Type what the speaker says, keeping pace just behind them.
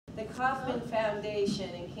Kauffman Foundation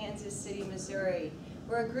in Kansas City, Missouri.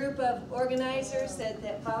 We're a group of organizers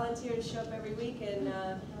that volunteer to show up every week and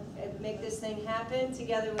make this thing happen,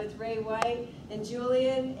 together with Ray White and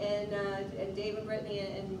Julian and David, Brittany,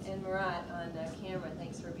 and Murat on camera.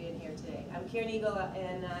 Thanks for being here today. I'm Karen Eagle,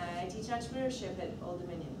 and I teach entrepreneurship at Old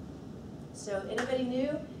Dominion. So anybody new?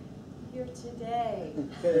 Here today.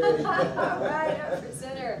 All right, our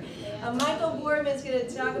presenter. Michael Boardman's going to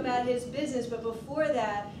talk about his business, but before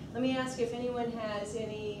that, let me ask if anyone has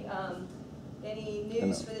any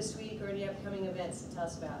news for this week or any upcoming events to tell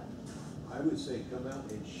us about. I would say come out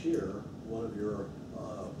and share one of your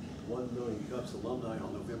 1 Million Cups alumni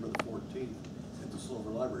on November the 14th at the Silver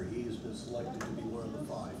Library. He has been selected to be one of the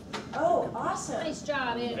 5. Oh, awesome. Nice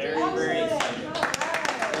job, Andrew. Very Excellent. All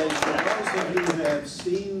And right. for those of you who have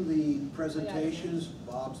seen the presentations,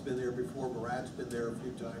 Bob's been there before, Murat's been there a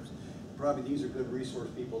few times. Probably these are good resource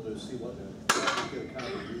people to see what get a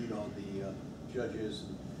kind of read on the judges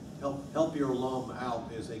and help your alum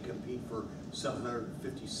out as they compete for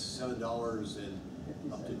 $757 and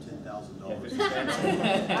up to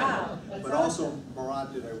 $10,000. Wow. But also,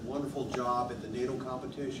 Murat did a wonderful job at the NATO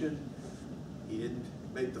competition. He didn't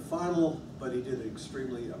make the final, but he did a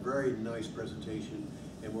very nice presentation,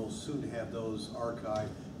 and we'll soon have those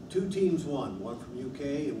archived. 2 teams won, one from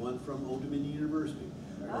UK and one from Old Dominion University.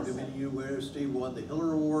 Awesome. Old Dominion University won the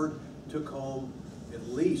Hiller Award, took home at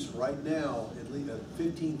least right now, at least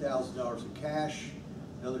 $15,000 in cash,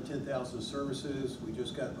 another $10,000 services. We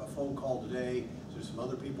just got a phone call today. There's some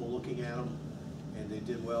other people looking at them, and they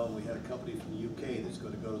did well. We had a company from the UK that's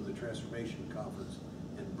going to go to the Transformation Conference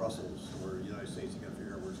in Brussels, or the United States. You got to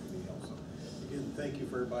figure out where it's going to be held. So again, thank you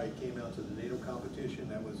for everybody who came out to the NATO competition.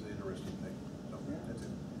 That was an interesting thing. So that's it.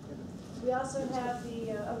 We also have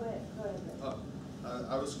the, go ahead.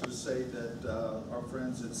 I was going to say that our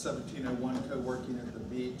friends at 1701 Co-working at the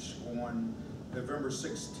Beach on November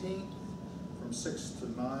 16th from 6 to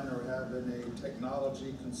 9 are having a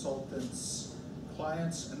technology consultants,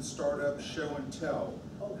 clients and startup show and tell.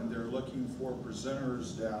 And they're looking for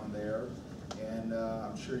presenters down there. And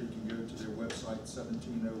I'm sure you can go to their website,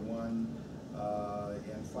 1701,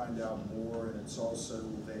 and find out more. And it's also,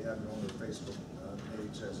 they have it on their Facebook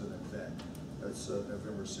page as an event. That's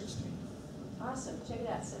November 16th. Awesome. Check it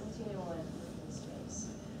out, 1701 Space.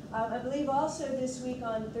 I believe also this week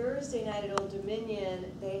on Thursday night at Old Dominion,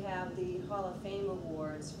 they have the Hall of Fame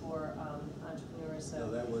Awards for entrepreneurs. So,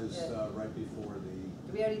 No, that was right before the...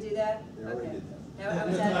 Did we already do that? They already did that. No, I've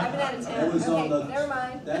been out of town. That was Okay, on the, never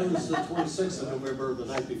mind. That was the 26th of November, the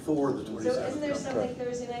night before the 27th. So isn't there something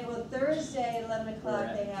Thursday night? Well, Thursday at 11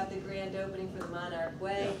 o'clock they have the grand opening for the Monarch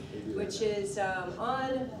Way, which is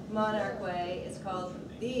on Monarch Way. It's called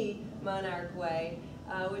the Monarch Way,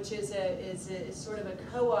 which is sort of a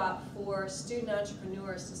co-op for student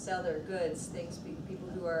entrepreneurs to sell their goods, people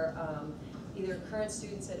who are either current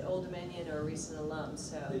students at Old Dominion or recent alums.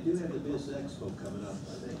 So they do have the Biz Expo coming up,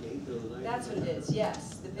 I think 8th or the 9th. that's what it is,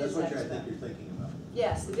 yes, the Biz That's what Expo. I think you're thinking about.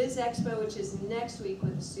 Yes, the Biz Expo, which is next week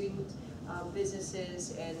with the student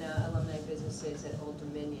businesses and alumni businesses at Old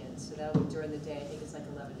Dominion. So that'll be during the day. I think it's like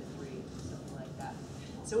 11 to 3, something like that.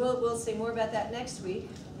 So we'll say more about that next week.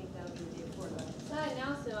 I think that'll be the important one. Side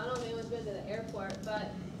announcement, I don't know if anyone's been to the airport,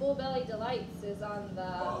 but Full Belly Delights is on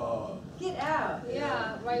the... Get out!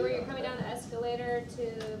 Yeah, right where you're coming down the escalator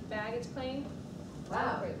to baggage claim.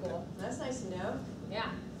 Wow. Pretty cool. That's nice to know. Yeah.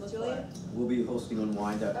 look Julia? for it. We'll be hosting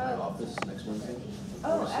Unwind at my Oh. office next Wednesday.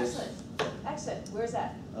 Oh, August 6th. excellent. Excellent. Where's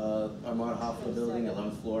that? I'm on Hoffman Building,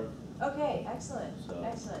 11th floor. Okay, excellent. So,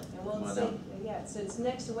 Excellent. And come we'll on say, down. yeah, so it's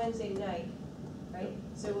next Wednesday night, right?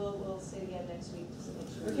 So we'll say it again next week. Just to make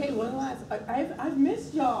sure. Okay, one last, I've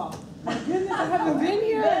missed y'all. My goodness, I haven't been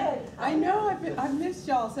here. Good. I know, I've missed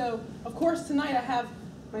y'all. So, of course, tonight I have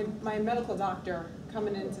my medical doctor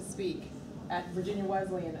coming in to speak at Virginia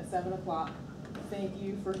Wesleyan at 7 o'clock. Thank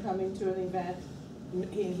you for coming to an event.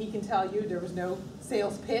 And he can tell you there was no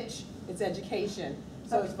sales pitch, it's education.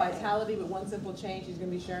 So it's Okay. vitality with one simple change. He's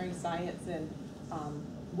gonna be sharing science and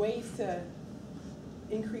ways to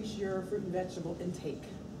increase your fruit and vegetable intake.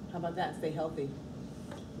 How about that? Stay healthy.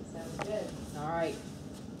 Sounds good. All right.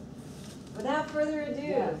 Without further ado,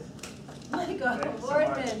 Yes. Michael Thanks so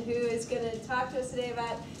Boardman, much. who is going to talk to us today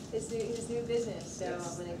about his new business. So Yes, I'm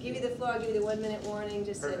going to thank give you. you the floor. I'll give you the 1 minute warning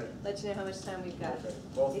just to Perfect. let you know how much time we've got.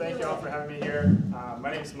 Well, Take thank it you all away. for having me here.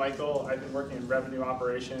 My name is Michael. I've been working in revenue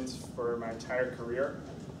operations for my entire career,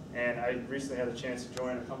 and I recently had a chance to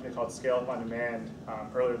join a company called ScaleUpOnDemand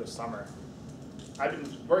earlier this summer. I've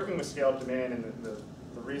been working with ScaleUpDemand, and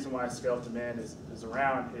the reason why ScaleUpDemand is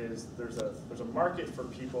around is there's a market for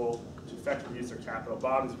people to effectively use their capital.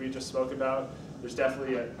 Bob, as we just spoke about, There's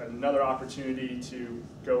definitely another opportunity to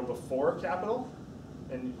go before capital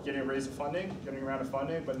and getting a raise of funding, getting around to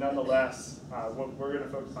funding, but nonetheless, what we're going to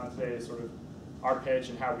focus on today is sort of our pitch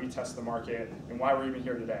and how we test the market and why we're even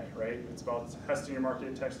here today, right? It's about testing your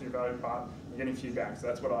market, testing your value prop, and getting feedback. So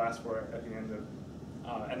that's what I'll ask for at the end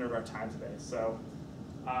of our time today. So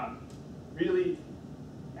really,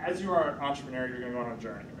 as you are an entrepreneur, you're going to go on a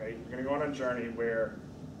journey, right? You're going to go on a journey where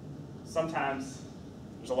sometimes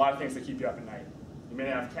there's a lot of things that keep you up at night. You may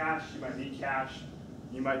not have cash, you might need cash,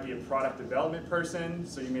 you might be a product development person,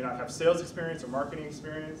 so you may not have sales experience or marketing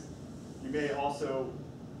experience. You may also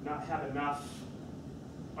not have enough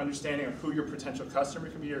understanding of who your potential customer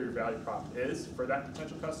can be or your value prop is for that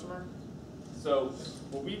potential customer. So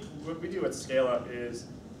what we do at ScaleUp is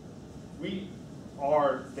we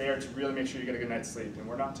are there to really make sure you get a good night's sleep. And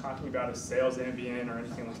we're not talking about a sales Ambien or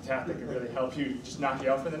anything like that that can really help you just knock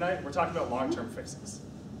you out for the night. We're talking about long-term fixes.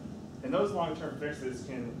 And those long-term fixes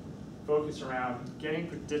can focus around getting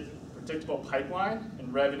predictable pipeline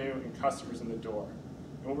and revenue and customers in the door.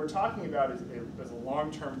 And what we're talking about is a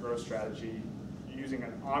long-term growth strategy using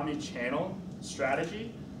an omni-channel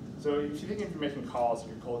strategy. So if you think if you're making calls,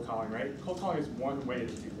 you're cold calling, right? Cold calling is one way to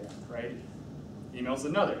do that, right? Email's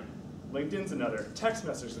another. LinkedIn's another, text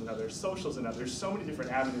message is another, social's another. There's so many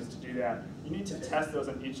different avenues to do that. You need to test those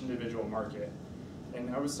on each individual market.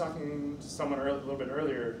 And I was talking to someone a little bit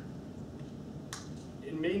earlier.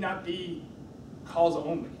 It may not be calls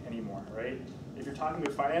only anymore, right? If you're talking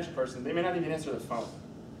to a financial person, they may not even answer the phone.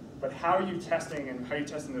 But how are you testing and how are you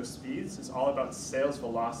testing those speeds is all about sales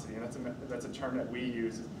velocity, and that's a term that we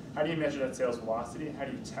use. How do you measure that sales velocity and how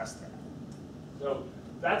do you test that? So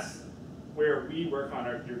that's where we work on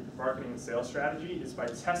your marketing and sales strategy is by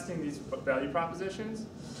testing these value propositions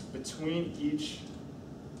between each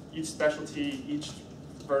specialty, each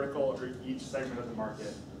vertical, or each segment of the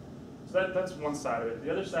market. So that's one side of it.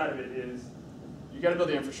 The other side of it is you got to build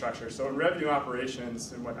the infrastructure. So in revenue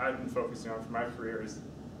operations, and what I've been focusing on for my career is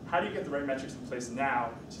how do you get the right metrics in place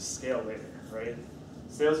now to scale later, right?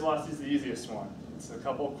 Sales velocity is the easiest one. It's a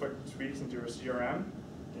couple of quick tweaks into a CRM,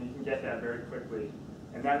 and you can get that very quickly.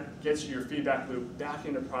 And that gets you your feedback loop back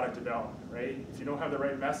into product development, right? If you don't have the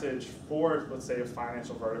right message for, let's say, a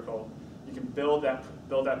financial vertical, you can build that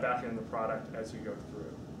back into the product as you go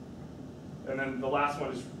through. And then the last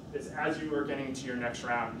one is as you are getting into your next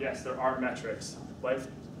round, yes, there are metrics,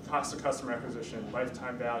 cost of customer acquisition,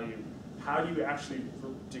 lifetime value. How do you actually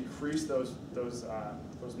decrease those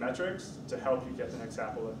metrics to help you get the next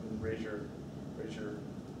apple and raise your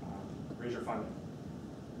funding?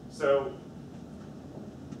 So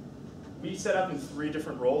we set up in 3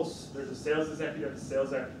 different roles. There's a sales executive, a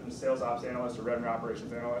sales ops analyst, or revenue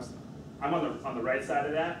operations analyst. I'm on the right side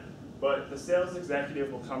of that, but the sales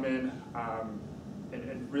executive will come in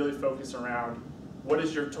and really focus around what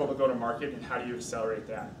is your total go-to-market and how do you accelerate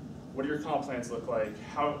that? What do your comp plans look like?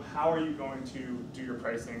 How are you going to do your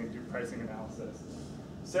pricing and do pricing analysis?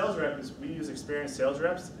 Sales reps, we use experienced sales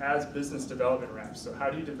reps as business development reps. So how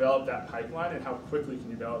do you develop that pipeline and how quickly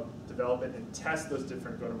can you develop it and test those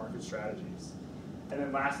different go-to-market strategies? And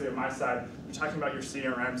then lastly, on my side, you're talking about your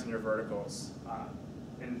CRMs and your verticals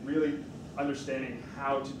and really understanding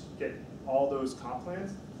how to get all those comp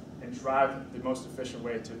plans and drive the most efficient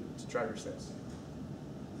way to drive your sales.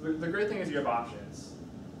 The great thing is you have options.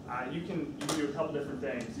 You can do a couple different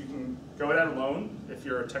things. You can go at it alone. If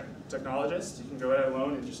you're a technologist, you can go at it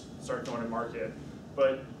alone and just start going to market.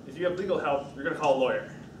 But if you have legal help, you're going to call a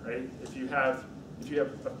lawyer, right? If you have a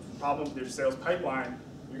problem with your sales pipeline,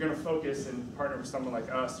 you're going to focus and partner with someone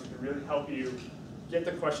like us who can really help you get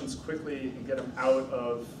the questions quickly and get them out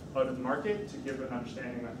of the market to give an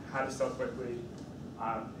understanding of how to sell quickly.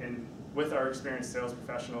 And with our experienced sales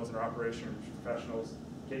professionals and our operations professionals,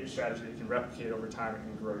 get your strategy that you can replicate over time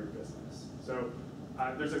and grow your business. So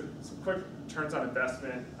there's some quick returns on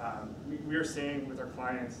investment. We are seeing with our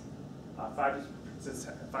clients 5 to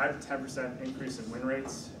 10% increase in win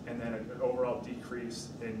rates, and then an overall decrease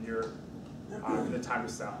in the time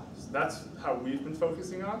to sell. So that's how we've been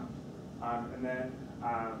focusing on. And then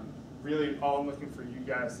really all I'm looking for you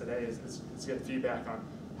guys today is to get feedback on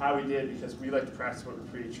how we did, because we like to practice what we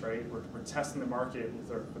preach, right? We're testing the market with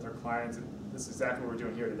our clients, and this is exactly what we're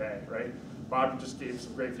doing here today, right? Bob just gave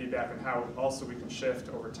some great feedback on how also we can shift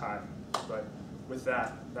over time. But with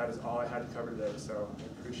that is all I had to cover today. So I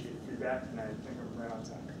appreciate your feedback, and I think I'm right on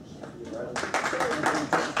time.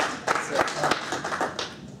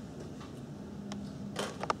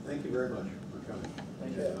 Thank you very much for coming.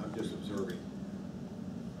 Thank you. I'm just observing.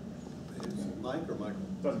 Is it Mike or Michael?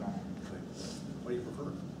 Doesn't matter. What do you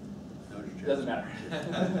prefer? No, just Doesn't matter.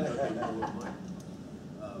 Okay, we'll go with Mike.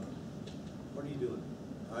 What are you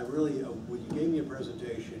I really, when you gave me a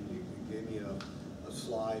presentation, you gave me a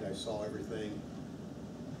slide, I saw everything.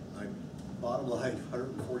 Bottom line,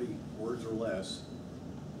 140 words or less,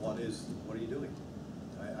 what are you doing?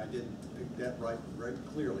 I didn't pick that right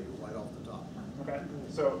clearly, right off the top. Okay,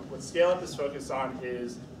 so what ScaleUp is focused on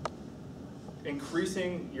is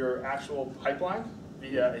increasing your actual pipeline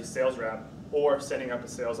via a sales rep or setting up a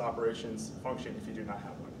sales operations function if you do not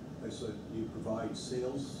have one. So you provide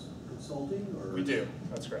sales consulting, or? We do,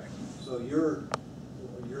 that's correct. So you're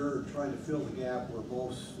trying to fill the gap where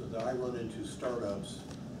most that I run into startups,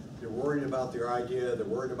 they're worried about their idea, they're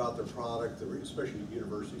worried about their product, especially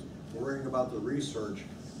universities, they're worrying about the research,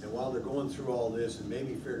 and while they're going through all this and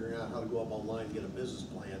maybe figuring out how to go up online and get a business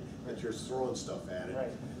plan, that you're throwing stuff at it,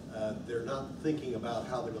 Right. they're not thinking about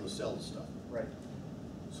how they're going to sell the stuff. Right.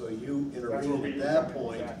 So you That's where intervene we at that come in,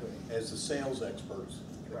 point exactly. as the sales experts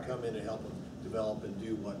that Correct. come in and help them develop and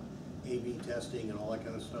do what, A/B testing and all that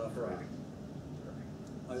kind of stuff? or- Correct.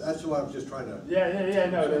 That's what I was just trying to. Yeah,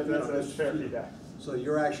 no, So, that's fair feedback. So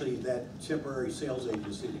you're actually that temporary sales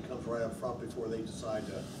agency that comes right up front before they decide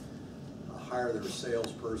to hire their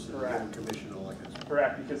salesperson, give them Correct. commission, and all that kind of stuff.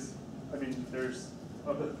 Correct, because, I mean, there's,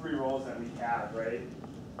 of the 3 roles that we have, right?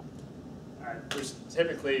 There's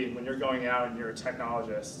typically, when you're going out and you're a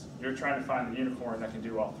technologist, you're trying to find the unicorn that can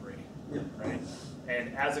do all 3, Yeah. right?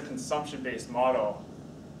 And as a consumption-based model,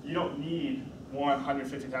 you don't need one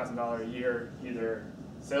 $150,000 a year, either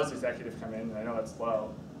sales executive come in, and I know that's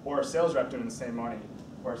low, or a sales rep doing the same money,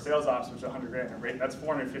 or a sales ops, which is $100,000, right? That's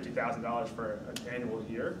 $450,000 for an annual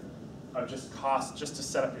year of just cost just to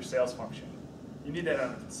set up your sales function. You need that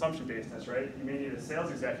on a consumption basis, right? You may need a sales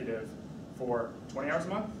executive for 20 hours a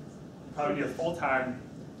month. You probably need a full-time,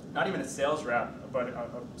 not even a sales rep, but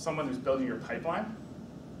someone who's building your pipeline,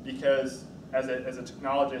 because as a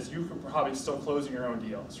technologist, you could probably still closing your own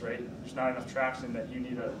deals, right? There's not enough traction that you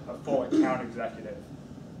need a full account executive.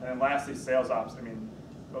 And then lastly, sales ops. I mean,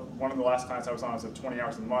 one of the last clients I was on was at 20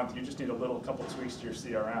 hours a month. You just need a couple tweaks to your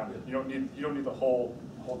CRM. You don't need the whole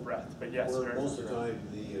breadth. But yes, Where most of the time,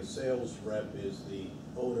 the sales rep is the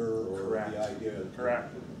owner or Correct. the idea.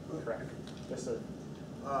 Correct. Yes, sir.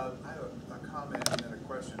 I have a comment and then a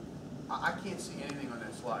question. I can't see anything on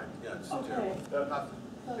that slide. Yeah, it's Okay. Nothing.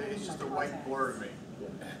 It's just a white blur to me.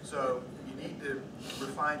 So you need to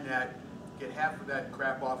refine that, get half of that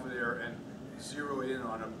crap off of there and zero in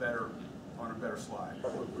on a better slide.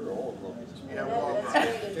 Yeah, well, That's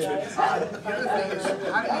great advice. the other thing is,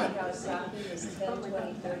 how do you, How stopping is 10,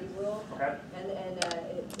 20, 30 rule. Okay.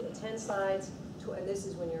 And 10 slides, and this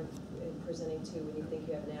is when you're presenting to, when you think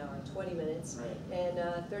you have an hour, 20 minutes, Right. and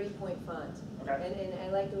 30-point font. Okay. And I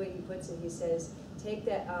like the way he puts it. He says, take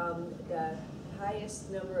that, the highest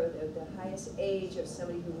number, of the highest age of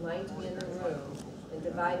somebody who might be in the room, and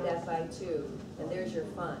divide that by 2, and there's your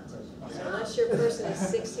font. So unless your person is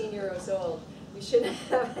 16 years old, you shouldn't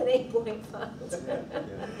have an 8-point font.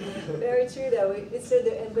 Very true, though.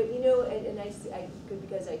 But you know, and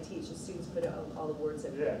because I teach, the students put all the words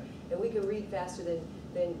up there, and we can read faster than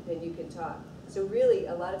you can talk. So really,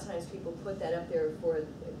 a lot of times people put that up there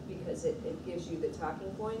because it gives you the talking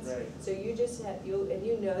points. Right. So you just have, and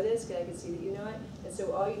you know this, because I can see that you know it, and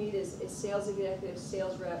so all you need is sales executive,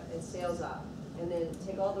 sales rep, and sales op. And then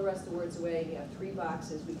take all the rest of the words away, and you have 3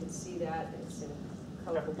 boxes, we can see that, and it's in a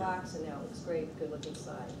colorful box, and now it looks great, good looking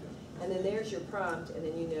slide. And then there's your prompt, and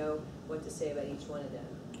then you know what to say about each one of them.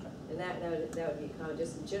 And that would be a comment,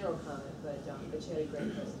 just a general comment, but you had a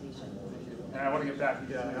great presentation. And I want to get back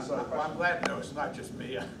to yeah, this other I'm question. glad to know it's not just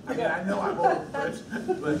me. I mean, I know I'm old,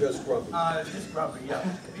 but Just grumpy. just grumpy, yeah.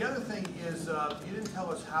 The other thing is, you didn't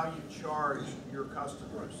tell us how you charge your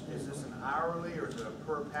customers. Is this an hourly, or is it a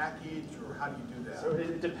per package, or how do you do that? So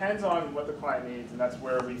it depends on what the client needs, and that's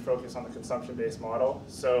where we focus on the consumption-based model.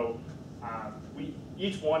 So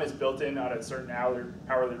each one is built in on a certain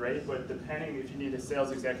hourly rate, but depending if you need a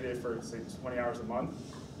sales executive for, say, 20 hours a month,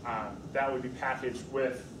 that would be packaged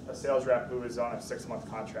with a sales rep who is on a 6-month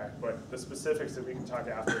contract. But the specifics that we can talk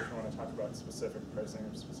after if you want to talk about specific pricing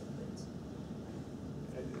or specific rates.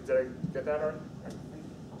 Did I get that, Art?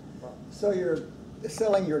 So you're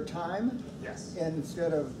selling your time Yes.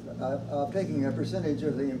 instead of taking a percentage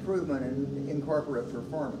of the improvement in corporate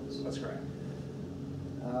performance. That's correct.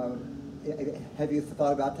 Have you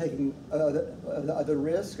thought about taking the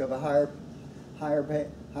risk of a higher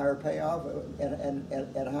payoff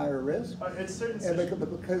at higher risk? It's certain.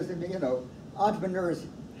 Because you know, entrepreneurs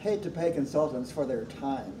hate to pay consultants for their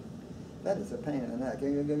time. That is a pain in the neck.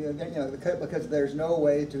 You know, because there's no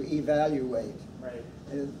way to evaluate. Right.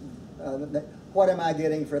 What am I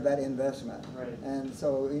getting for that investment? Right. And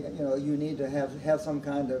so you know, you need to have some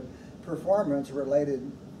kind of performance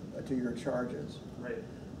related to your charges. Right.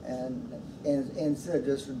 And instead of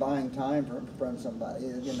just buying time from somebody,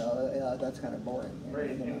 you know, that's kind of boring.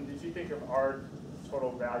 Right, You know? and if you think of our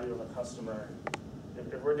total value of a customer,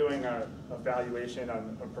 if we're doing a valuation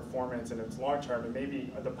on performance and it's long term, and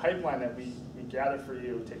maybe the pipeline that we gather for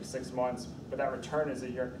you takes 6 months, but that return is a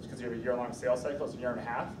year, because you have a year-long sales cycle, it's a year and a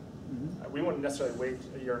half. Mm-hmm. We wouldn't necessarily wait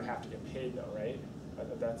a year and a half to get paid though, right?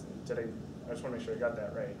 I just want to make sure I got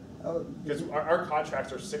that right. Oh, Because our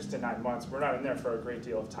contracts are 6 to 9 months. We're not in there for a great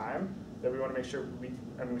deal of time. That we want to make sure we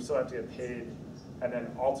still have to get paid, and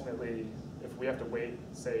then ultimately, if we have to wait,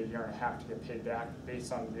 say, a year and a half to get paid back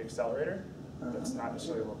based on the accelerator, that's not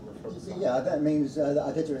necessarily what we're focused on. yeah, that means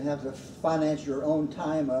that you have to finance your own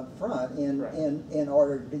time up front in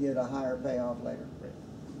order to get a higher payoff later. Right.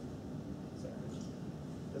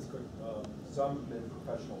 That's quick. So I'm in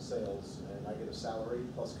professional sales, and I get a salary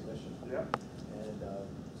plus commission. Yeah. And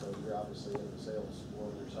so you're obviously in the sales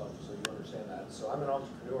world yourself, so you understand that. So I'm an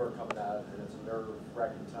entrepreneur coming at it, and it's a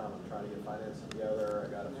nerve-wracking time. I'm trying to get financing together.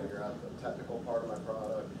 I got to figure out the technical part of my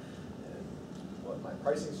product and what my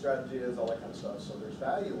pricing strategy is, all that kind of stuff. So there's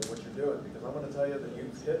value in what you're doing, because I'm going to tell you that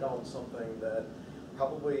you've hit on something that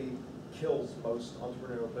probably kills most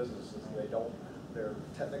entrepreneurial businesses. They're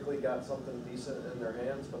technically got something decent in their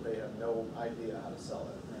hands, but they have no idea how to sell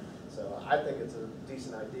it. So I think it's a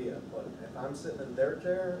decent idea, but if I'm sitting in their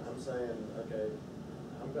chair, I'm saying, okay,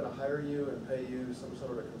 I'm going to hire you and pay you some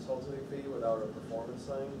sort of consulting fee without a performance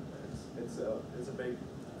thing. It's a big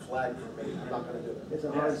flag for me. I'm not going to do it. It's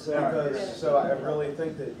a hard sell. So I really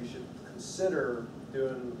think that you should consider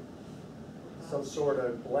doing some sort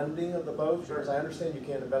of blending of the both, because I understand you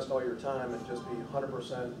can't invest all your time and just be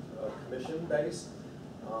 100% commission based.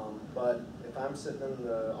 But if I'm sitting in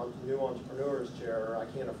the new entrepreneur's chair, I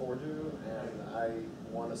can't afford you, and I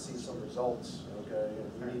want to see some results, okay?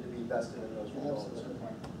 And you need to be vested in those results.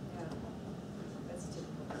 Yeah, that's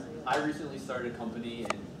typical. I recently started a company,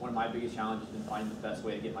 and one of my biggest challenges has been finding the best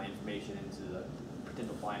way to get my information into the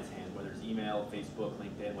potential client's hand, whether it's email, Facebook,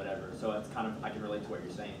 LinkedIn, whatever. So that's kind of, I can relate to what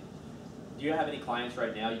you're saying. Do you have any clients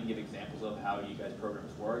right now you can give examples of how you guys'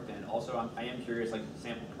 programs work? And also, I am curious, like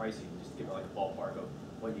sample pricing, just to give like a ballpark of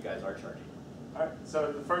what you guys are charging. All right,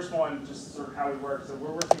 so the first one, just sort of how we work. So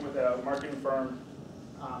we're working with a marketing firm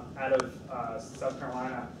out of South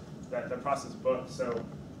Carolina that processes books. So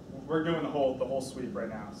we're doing the whole suite right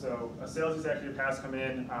now. So a sales executive has come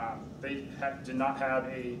in. They did not have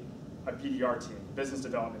a BDR team, business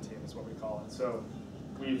development team is what we call it. So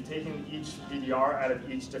we've taken each BDR out of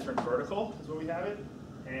each different vertical, is what we have it,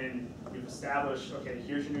 and we've established, okay,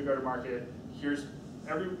 here's your new go-to-market, here's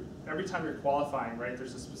every time you're qualifying, right,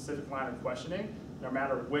 there's a specific line of questioning, no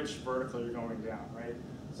matter which vertical you're going down, right?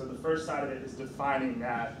 So the first side of it is defining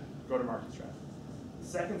that go-to-market strategy. The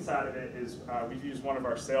second side of it is we've used one of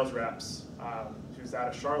our sales reps, who's out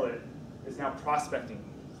of Charlotte, is now prospecting,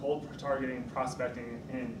 cold targeting, prospecting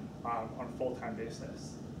on a full-time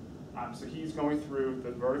basis. So he's going through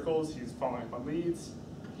the verticals, he's following up on leads,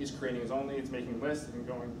 he's creating his own leads, making lists, and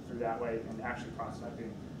going through that way and actually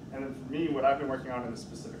prospecting. And then for me, what I've been working on in this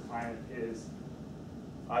specific client is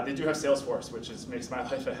they do have Salesforce, which makes my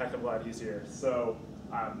life a heck of a lot easier. So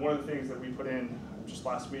one of the things that we put in just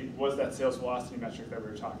last week was that sales velocity metric that we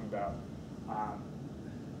were talking about.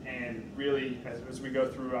 And really, as we go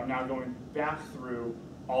through, I'm now going back through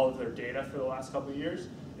all of their data for the last couple of years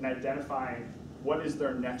and identifying what is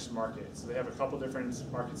their next market. So they have a couple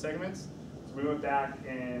different market segments. So we went back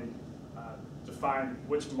and defined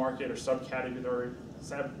which market or subcategory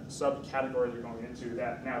they're going into,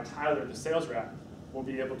 that now Tyler, the sales rep, will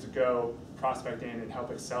be able to go prospect in and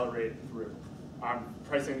help accelerate through.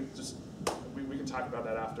 Pricing, we can talk about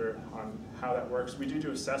that after on how that works. We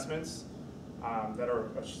do assessments that are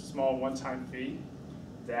a small one-time fee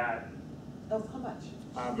that. Oh, how much?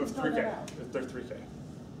 Of 3K. They're 3K.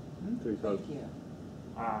 Thank you.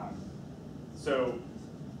 So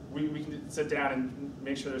we can sit down and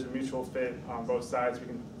make sure there's a mutual fit on both sides. We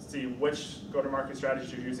can see which go-to-market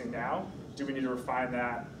strategy you're using now. Do we need to refine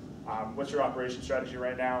that? What's your operation strategy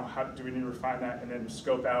right now? How do we need to refine that? And then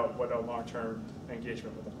scope out what a long-term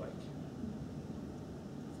engagement would look like.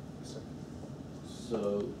 Yes, sir.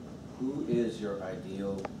 So who is your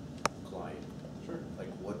ideal client? Sure. Like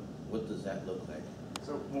what does that look like?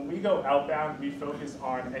 So when we go outbound, we focus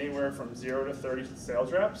on anywhere from 0 to 30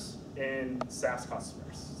 sales reps in SaaS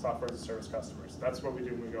customers, software as a service customers. That's what we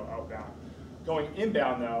do when we go outbound. Going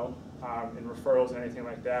inbound though, in referrals and anything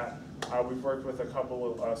like that, we've worked with a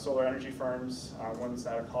couple of solar energy firms, one's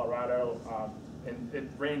out of Colorado, and it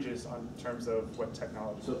ranges on terms of what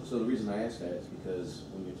technology. So the reason I ask that is because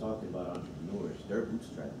when you're talking about entrepreneurs, they're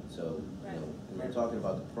bootstrapping. So, you know, when you're talking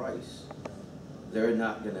about the price, they're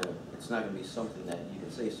not gonna, it's not gonna be something that you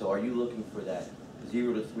can say. So are you looking for that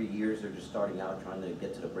 0 to 3 years, they're just starting out trying to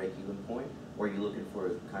get to the break-even point? Or are you looking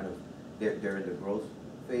for kind of, they're in the growth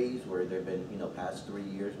phase where they've been, you know, past 3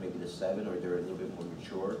 years, maybe to 7, or they're a little bit more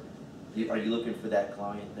mature? Are you looking for that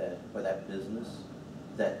client that, or that business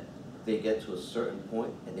that they get to a certain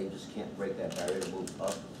point and they just can't break that barrier to move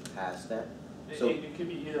up past that? So It could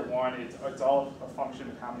be either one. It's all a function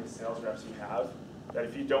of how many sales reps you have. That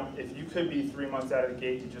if you could be 3 months out of the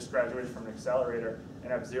gate, you just graduated from an accelerator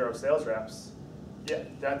and have 0 sales reps, yeah,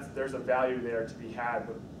 there's a value there to be had.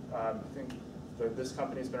 But I think this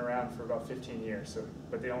company's been around for about 15 years,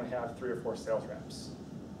 but they only have 3 or 4 sales reps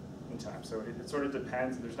in time. So it sort of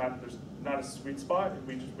depends. There's not a sweet spot.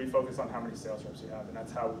 We focus on how many sales reps you have, and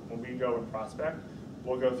that's how when we go and prospect,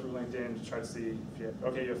 we'll go through LinkedIn to try to see if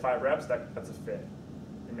you have 5 reps, that's a fit,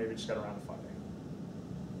 and maybe just get around the funding.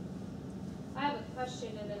 I have a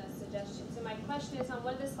question and then a suggestion. So my question is, on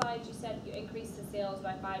one of the slides you said you increased the sales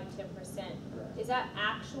by 5 to 10%. Is that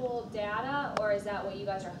actual data, or is that what you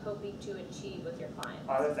guys are hoping to achieve with your clients?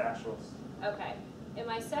 That's actuals. Okay. And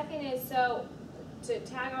my second is, so to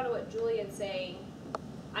tag on to what Julian's saying,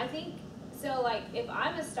 I think, so like if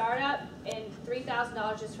I'm a startup and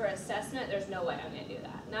 $3,000 just for assessment, there's no way I'm gonna do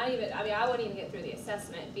that. Not even, I mean, I wouldn't even get through the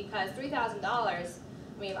assessment, because $3,000,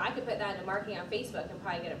 I mean, if I could put that into marketing on Facebook and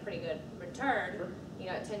probably get a pretty good return, you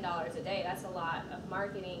know, at $10 a day, that's a lot of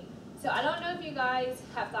marketing. So I don't know if you guys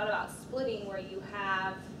have thought about splitting where you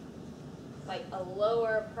have like a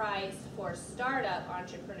lower price for startup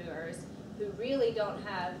entrepreneurs who really don't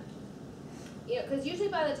have, you know, because usually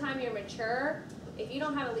by the time you're mature, if you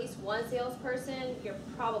don't have at least 1 salesperson, you're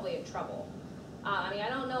probably in trouble. I mean, I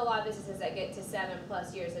don't know a lot of businesses that get to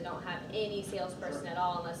 7+ years that don't have any salesperson at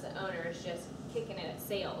all, unless the owner is just kicking it at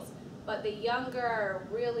sales. But the younger,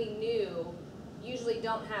 really new, usually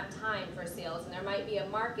don't have time for sales, and there might be a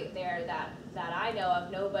market there that I know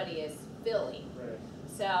of nobody is filling. Right.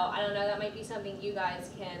 So I don't know, that might be something you guys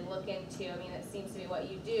can look into. I mean, it seems to be what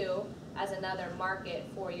you do as another market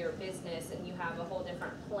for your business, and you have a whole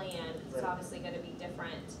different plan. It's obviously going to be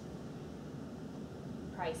different.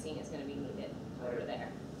 Pricing is going to be needed over there.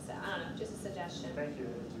 So I don't know, just a suggestion. Thank you.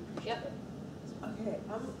 Yep. Okay,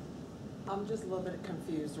 I'm just a little bit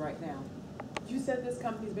confused right now. You said this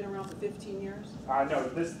company's been around for 15 years? No,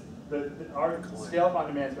 our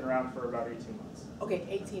ScaleUpOnDemand's been around for about 18 months. Okay,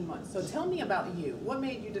 18 months. So tell me about you. What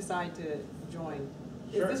made you decide to join?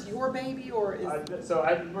 Sure. Is this your baby, or is... So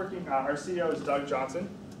I've been working, our CEO is Doug Johnson.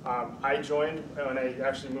 I joined when I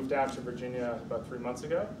actually moved down to Virginia about 3 months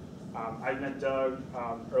ago. I met Doug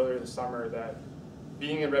earlier this summer that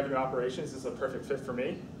being in revenue operations is a perfect fit for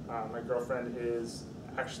me. My girlfriend is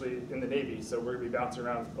actually in the Navy, so we're going to be bouncing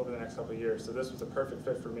around over the next couple of years. So this was a perfect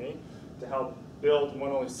fit for me to help build not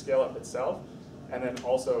only ScaleUp itself, and then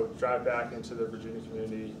also drive back into the Virginia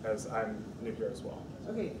community as I'm new here as well.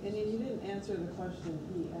 Okay, and then you didn't answer the question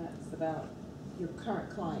he asked about your current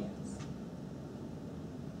clients.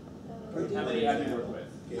 How many have you worked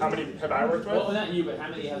with? How many have I worked with? Well, not you, but how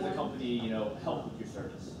many has the company, you know, helped with your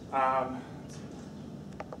service?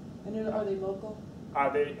 And then are they local?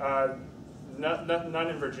 None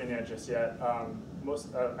in Virginia just yet.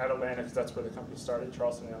 Most at Atlanta, because that's where the company started,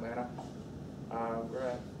 Charleston and Atlanta. We're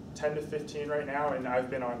at 10 to 15 right now, and I've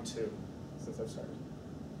been on 2 since I've started.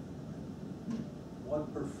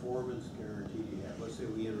 What performance guarantee do you have? Let's say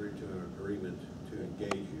we enter into an agreement to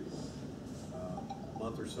engage you. A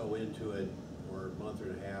month or so into it, or a month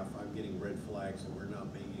and a half, I'm getting red flags that we're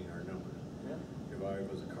not making our numbers. Yeah. If I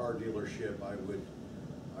was a car dealership, I would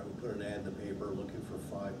put an ad in the paper looking for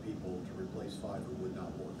 5 people to replace 5 who would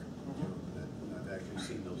not work. I've actually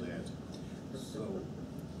seen those ads. So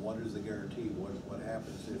what is the guarantee? What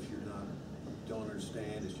happens if don't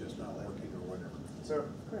understand, it's just not working or whatever? So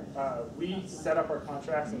we set up our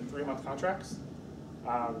contracts in 3-month contracts.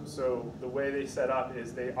 So the way they set up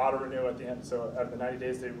is they auto-renew at the end. So at the 90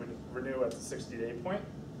 days, they would renew at the 60-day point.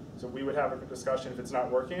 So we would have a discussion. If it's not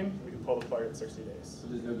working, we can pull the plug at 60 days. So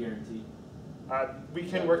there's no guarantee? We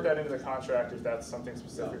can work that into the contract if that's something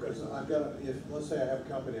specific. No, because I've got, let's say I have a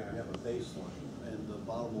company, I have a baseline, and the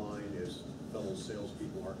bottom line is fellow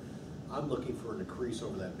salespeople are, I'm looking for an increase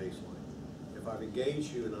over that baseline. If I've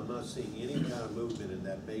engaged you and I'm not seeing any kind of movement in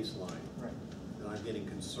that baseline, right, then I'm getting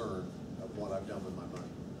concerned of what I've done with my money.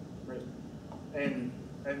 Right. And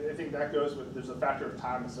I think that goes with, there's a factor of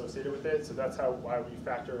time associated with it, so that's why we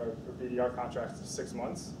factor our BDR contracts to 6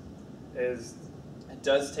 months, is It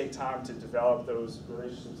does take time to develop those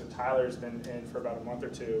relationships. And Tyler's been in for about a month or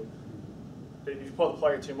two. If you pull the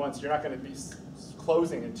plug in 2 months, you're not going to be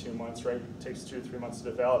closing in 2 months, right? It takes 2 to 3 months to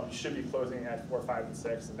develop. You should be closing at 4, 5, and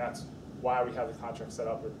 6, and that's why we have the contract set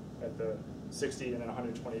up at the 60 and then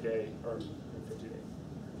 120 day or 50 day.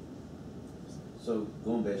 So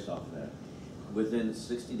going based off of that, within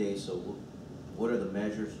 60 days, so what are the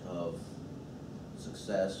measures of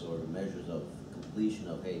success or measures of completion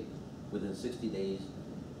of, hey, within 60 days,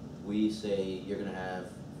 we say you're gonna have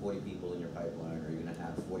 40 people in your pipeline, or you're gonna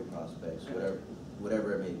have 40 prospects,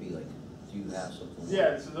 whatever it may be, like, do you have something?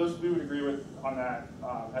 Yeah, so those we would agree with on that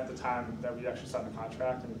at the time that we actually signed the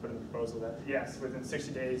contract and we put in the proposal that, yes, within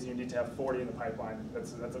 60 days, you need to have 40 in the pipeline.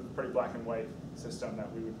 That's a pretty black and white system that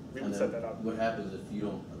we would set that up. What happens if you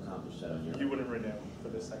don't accomplish that on your own? You wouldn't renew for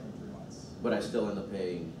the second 3 months. But I still end up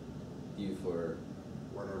paying you for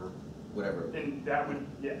whatever. And that would,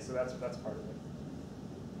 yeah, so that's part of it.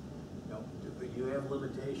 Now, but you have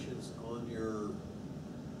limitations on your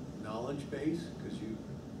knowledge base, because you're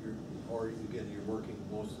working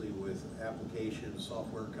mostly with application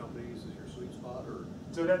software companies as your sweet spot, or?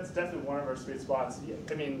 So that's definitely one of our sweet spots. Yeah,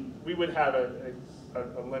 I mean, we would have a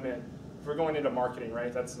limit. If we're going into marketing,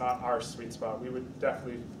 right, that's not our sweet spot. We would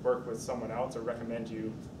definitely work with someone else or recommend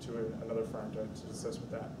you to another firm to assist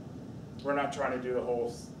with that. We're not trying to do the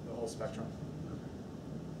whole spectrum.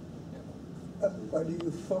 Do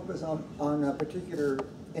you focus on particular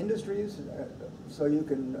industries so you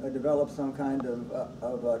can develop some kind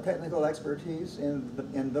of technical expertise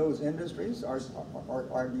in those industries, or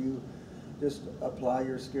do you just apply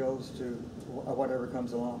your skills to whatever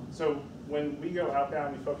comes along? So when we go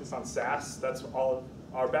outbound, we focus on SaaS. That's all of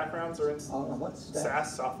our backgrounds are in what's that?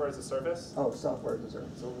 SaaS, software as a service. Oh, software as a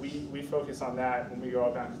service. So we focus on that when we go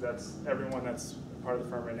outbound, because that's everyone that's part of the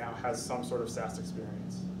firm right now has some sort of SaaS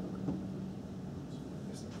experience.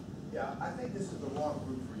 Yeah, I think this is the wrong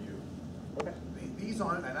group for you. Okay.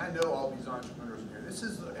 And I know all these entrepreneurs in here. This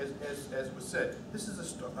is, as was said, this is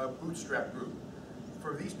a bootstrap group.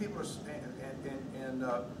 For these people,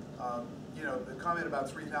 you know, the comment about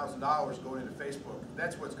 $3,000 going into Facebook,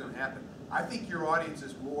 that's what's going to happen. I think your audience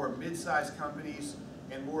is more mid-sized companies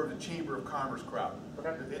and more of the Chamber of Commerce crowd.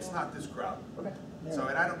 Okay. It's not this crowd. Okay. So,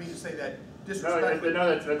 and I don't mean to say that disrespectfully.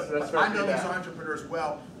 No, that's but I know these feedback. entrepreneurs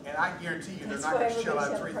well, and I guarantee you they're That's not why going to shell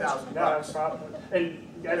out everybody's $3,000. No, that's problem. And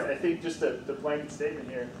guys, I think just the blanket statement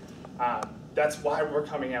here, that's why we're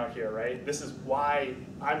coming out here, right? This is why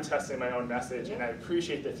I'm testing my own message, and I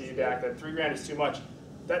appreciate the feedback that $3,000 is too much.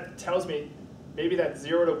 That tells me maybe that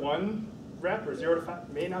 0 to 1 rep or 0 to 5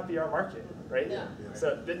 may not be our market, right? Yeah.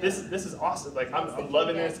 So this is awesome. Like I'm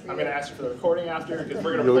loving this. I'm gonna ask you for the recording after, because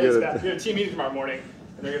we're gonna You'll play this get back. it. We have a team meeting tomorrow morning,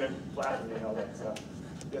 and they're gonna laugh at me all day. So,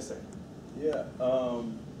 yes, sir. Yeah,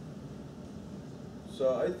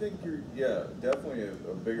 so I think you're, definitely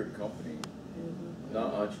a bigger company,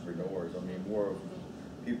 not entrepreneurs. I mean, more of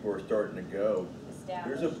people are starting to go.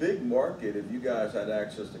 There's a big market if you guys had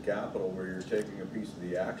access to capital where you're taking a piece of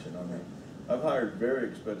the action. I mean, I've hired very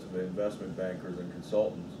expensive investment bankers and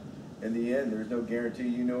consultants. In the end, there's no guarantee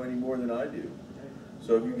you know any more than I do.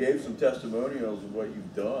 So if you gave some testimonials of what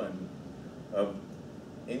you've done, of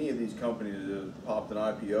any of these companies that have popped an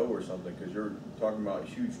IPO or something, because you're talking about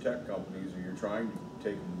huge tech companies or you're trying to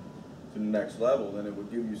take them to the next level, then it would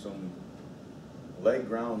give you some leg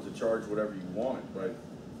grounds to charge whatever you want. But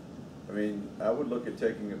I mean, I would look at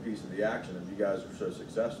taking a piece of the action if you guys are so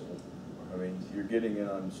successful. I mean, you're getting in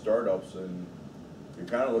on startups and you're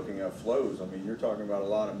kind of looking at flows. I mean, you're talking about a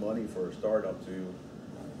lot of money for a startup to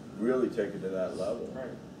really take it to that level. Right.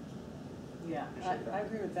 Yeah, I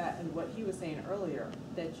agree with that, and what he was saying earlier,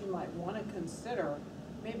 that you might want to consider,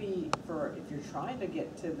 maybe if you're trying to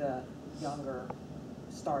get to the younger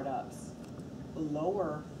startups,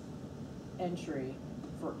 lower entry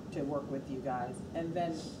to work with you guys, and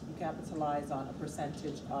then you capitalize on a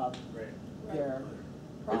percentage of their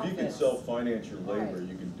profits. If you can self-finance your labor, Right.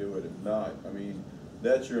 you can do it. If not, I mean,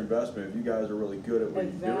 that's your investment. If you guys are really good at what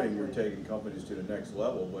you're doing, you're Exactly. taking companies to the next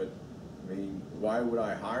level. But I mean, why would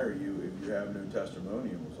I hire you if you have no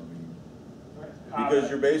testimonials? I mean, because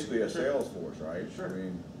you're basically a sales force, right? Sure. I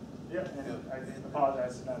mean, Yeah, and I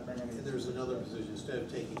apologize to not bring any. And there's another position, instead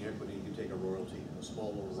of taking equity, you can take a royalty, a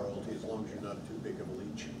small little royalty, as long as you're not too big of a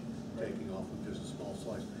leech, taking off of just a small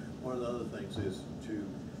slice. One of the other things is to,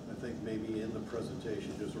 I think maybe in the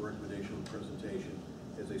presentation, just a recommendation on the presentation,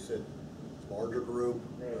 as I said, larger group,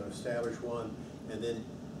 establish one, and then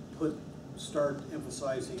start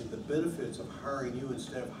emphasizing the benefits of hiring you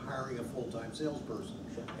instead of hiring a full-time salesperson,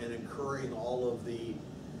 and incurring all of the,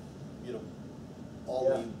 the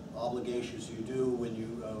obligations you do when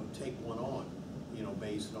you take one on.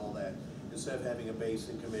 base and all that. Instead of having a base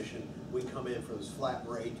and commission, we come in for this flat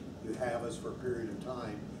rate, you have us for a period of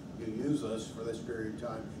time, you use us for this period of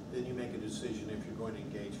time, then you make a decision if you're going to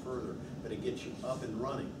engage further, but it gets you up and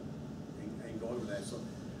running and going with that. So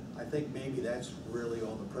I think maybe that's really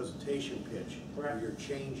on the presentation pitch, where you're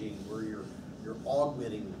changing, where you're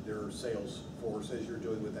augmenting their sales force as you're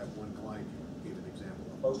doing with that one client you gave an example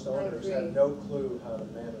of. Most owners have no clue how to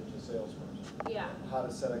manage a salesperson. Yeah. How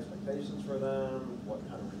to set expectations for them, what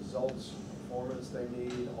kind of results, performance they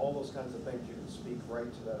need, all those kinds of things. You can speak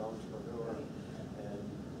right to that entrepreneur and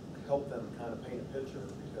help them kind of paint a picture,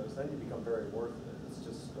 because then you become very worth it. It's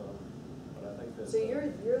just, but I think that. So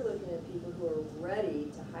you're looking at people who are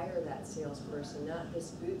ready to hire that salesperson, not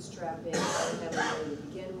this bootstrapping, I don't have any money to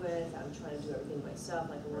begin with, I'm trying to do everything myself,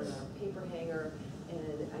 like a one on a paper hanger, and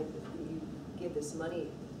you give this money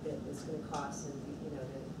that it's gonna cost, and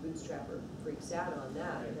the bootstrapper freaks out on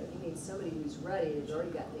that. But you need somebody who's ready, they've already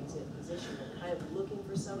got things in position, they're kind of looking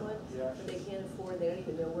for someone, but they can't afford, they don't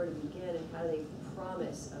even know where to begin, and how do they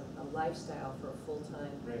promise a lifestyle for a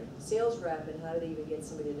full-time sales rep, and how do they even get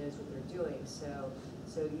somebody that knows what they're doing?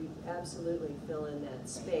 So you absolutely fill in that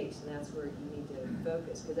space, and that's where you need to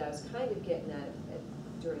focus, because I was kind of getting at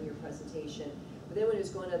during your presentation, but then when it was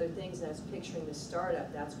going to other things and I was picturing the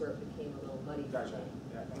startup, that's where it became a little muddy for me.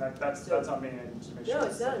 Yeah, and that's on me, and just make sure. No,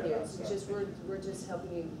 it's not on you, it's just, we're just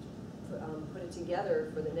helping you put it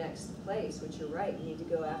together for the next place, which you're right, you need to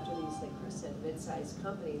go after these, like Chris said, mid-sized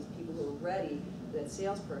companies, people who are ready, that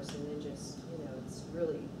salesperson, and just, it's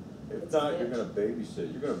really, If it's not, a you're niche. gonna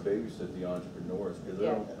babysit the entrepreneurs, because they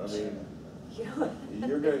Yeah. don't, I mean, Yeah.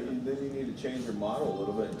 then you need to change your model a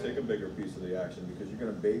little bit and take a bigger piece of the action, because you're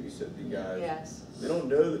gonna babysit the guys. Yes. They don't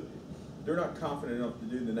know that, they're not confident enough to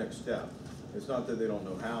do the next step. It's not that they don't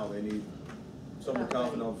know how, they need someone Not ready.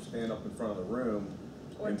 confident enough to stand up in front of the room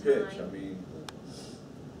Or and pitch, time. I mean.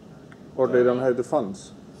 Or they don't have the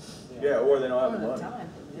funds. Yeah, or they don't have the money.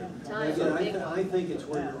 Time's Again, a big one. I think it's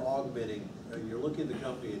where you're augmenting, you're looking at the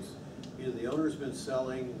company, it's, either the owner's been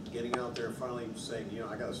selling, getting out there, finally saying,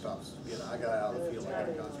 I gotta stop, I got out of the field, I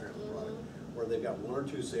gotta concentrate on the product. Or they've got one or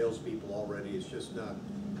two salespeople already, it's just not,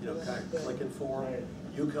 kind of clicking for them.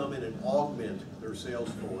 You come in and augment their sales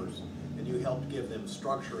force, and you help give them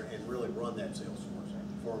structure and really run that sales force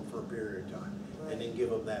for them for a period of time. And then give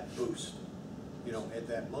them that boost, at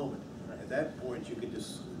that moment. At that point, you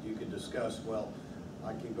could discuss, well,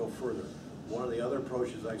 I can go further. One of the other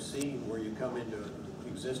approaches I've seen where you come into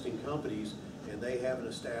existing companies and they have an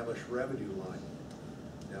established revenue line.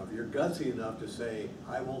 Now, if you're gutsy enough to say,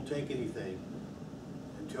 I won't take anything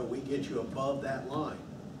until we get you above that line,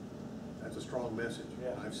 that's a strong message.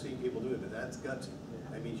 Yeah. I've seen people do it, but that's gutsy.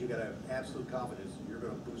 That means you gotta have absolute confidence you're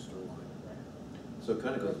gonna boost their line. So it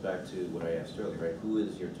kind of goes back to what I asked earlier, right? Who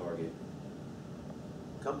is your target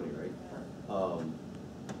company, right?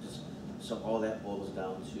 So all that boils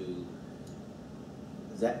down to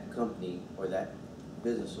that company or that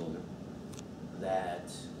business owner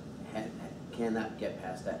that cannot get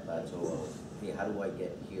past that plateau of, hey, how do I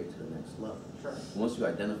get here to the next level? Sure. Once you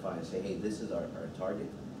identify and say, hey, this is our target.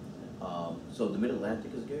 So the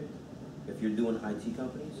Mid-Atlantic is good. If you're doing IT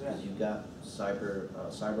companies, because you've got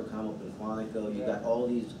Cybercom up in Quantico, you've got all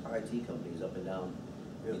these IT companies up and down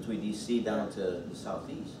between DC down to the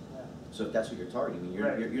southeast. So if that's what you're targeting, you're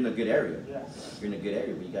in a good area. Yeah. You're in a good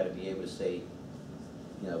area, but you got to be able to say,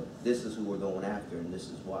 this is who we're going after, and this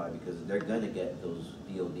is why, because they're going to get those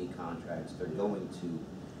DoD contracts. They're going to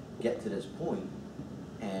get to this point,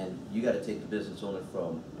 and you got to take the business owner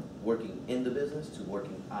from working in the business to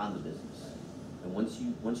working on the business. And once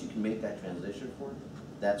you can make that transition for them,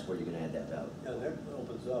 that's where you're going to add that value. And that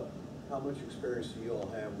opens up, how much experience do you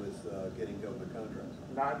all have with getting government contracts?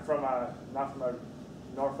 Not from a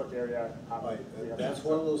Norfolk area. Right, and that's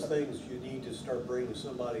one of those things you need to start bringing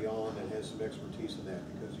somebody on that has some expertise in that,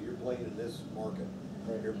 because you're playing in this market.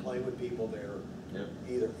 You're playing with people that are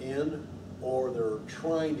either in or they're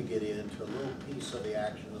trying to get into a little piece of the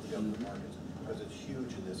action of the government markets, because it's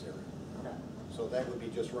huge in this area. So that would be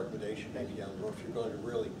just a recommendation maybe down the road if you're going to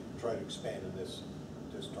really try to expand in this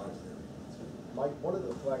target area. Mike, one of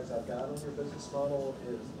the flags I've got on your business model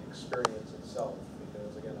is the experience itself,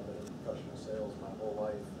 because again, I've been in professional sales my whole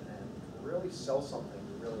life, and to really sell something,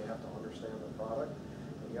 you really have to understand the product,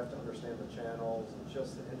 and you have to understand the channels and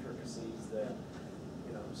just the intricacies that,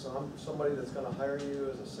 so I'm somebody that's gonna hire you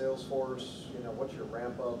as a sales force, what's your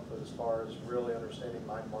ramp up as far as really understanding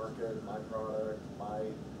my market, my product, my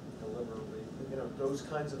delivery, those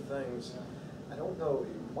kinds of things. I don't know,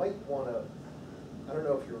 you might wanna, I don't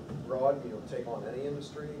know if you're broad and you'll take on any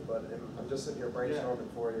industry, but I'm just sitting here brainstorming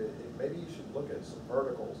for you. Maybe you should look look at some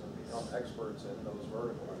verticals and become experts in those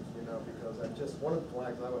verticals, you know, because one of the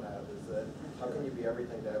flags I would have is that how can you be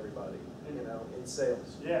everything to everybody, you know, in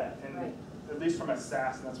sales? Yeah, and at least from a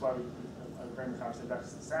SaaS, and that's why we bring the conversation back to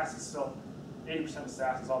SaaS is still, 80% of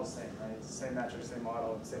SaaS is all the same, right? It's the same metric, same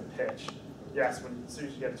model, same pitch. Yes, as soon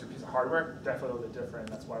as you get to a piece of hardware, definitely a little bit different.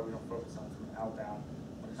 That's why we don't focus on it from outbound.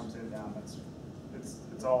 When it comes inbound,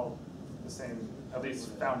 it's all the same, at least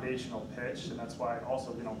foundational pitch, and that's why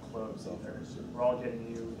also we don't close either. We're all getting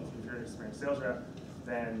you, if you're an experienced sales rep,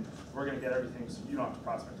 then we're going to get everything so you don't have to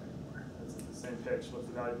prospect anymore. It's the same pitch. What's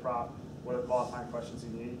the value prop? What are the qualifying questions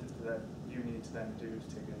you need to then do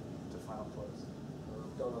to take it to final close?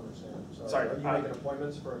 Don't understand. So Sorry, are you making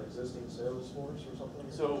appointments for an existing sales force or something?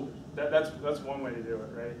 So that's one way to do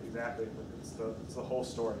it, right? Exactly. It's the whole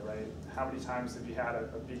story, right? How many times have you had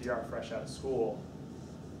a BDR fresh out of school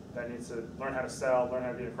that needs to learn how to sell, learn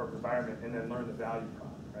how to be in a corporate environment, and then learn the value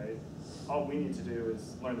prop, right? All we need to do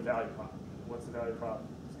is learn the value prop. What's the value prop?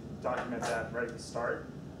 Document that right at the start,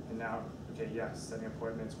 and now, okay, yes, setting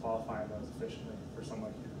appointments, qualifying those efficiently for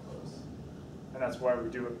someone like you to close. And that's why we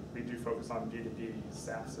do focus on B2B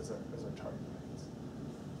SaaS as our target audience.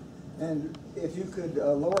 And if you could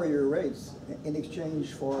lower your rates in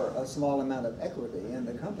exchange for a small amount of equity in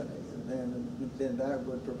the company, then that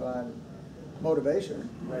would provide motivation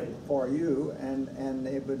for you, and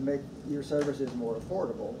it would make your services more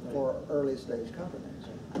affordable for early stage companies.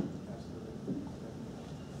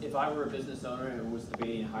 If I were a business owner and was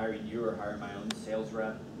debating hiring you or hiring my own sales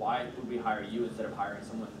rep, why would we hire you instead of hiring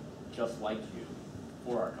someone just like you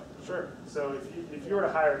for our company? Sure. So if you were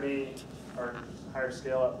to hire me or hire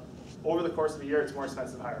ScaleUp, over the course of a year, it's more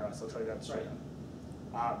expensive to hire us. I'll tell you that straight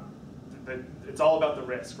up. It's all about the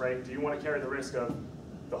risk, right? Do you want to carry the risk of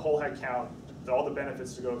the whole head count, all the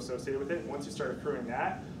benefits to go associated with it? Once you start accruing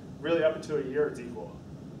that, really up until a year, it's equal.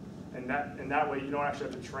 And that way, you don't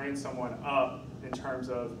actually have to train someone up in terms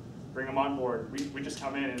of bring them on board. We just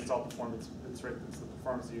come in and it's all performance. It's the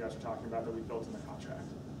performance that you guys are talking about that we built in the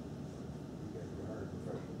contract.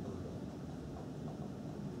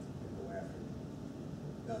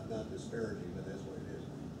 Not disparaging, but that's what it is.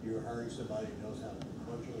 You're hiring somebody who knows how to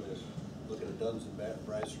punch a list, look at a Duns and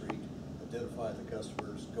Bradstreet, identify the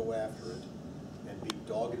customers, go after it, and be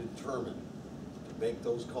dogged and determined to make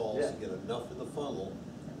those calls and get enough in the funnel,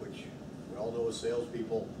 which we all know as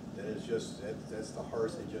salespeople, that is just, that's the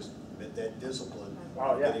heart, and just that discipline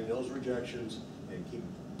of getting those rejections and keep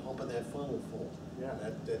pumping that funnel full. Yeah.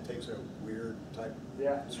 That takes a weird type of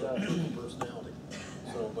personality.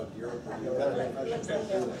 So, but you've got a professional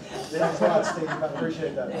to do that. Thanks a lot, Steve. I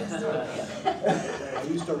appreciate that. I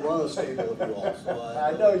used to run a stable with you all, so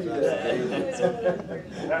I know you did.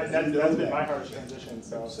 That's been my harsh transition.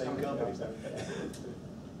 So same company.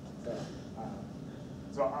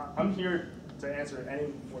 So I'm here to answer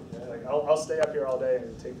any. Like I'll stay up here all day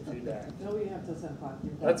and take the feedback. No, we have till 7 o'clock.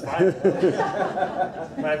 That's fine.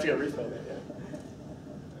 Might have to get refilled.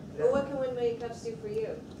 Well, what can Win Many Cups do for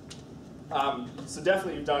you? So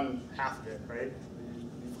definitely you've done half of it, right?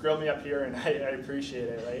 You've grilled me up here, and I appreciate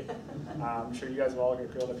it, right? I'm sure you guys will all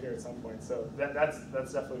get grilled up here at some point. So that's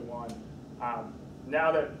definitely one.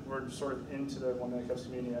 Now that we're sort of into the 1 Million Cups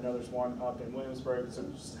community, I know there's one up in Williamsburg. So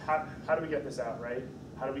just how do we get this out, right?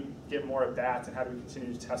 How do we get more at bats, and how do we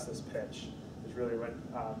continue to test this pitch? Is really what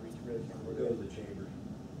we really can I go to the chambers.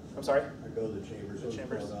 I'm sorry? I go to the chambers. The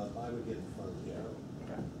chambers. I would get in front of the show.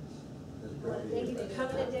 Okay. Well, thank you for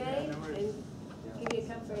coming today, and give you a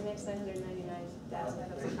cup for your next 999,000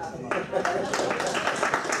 cups of coffee.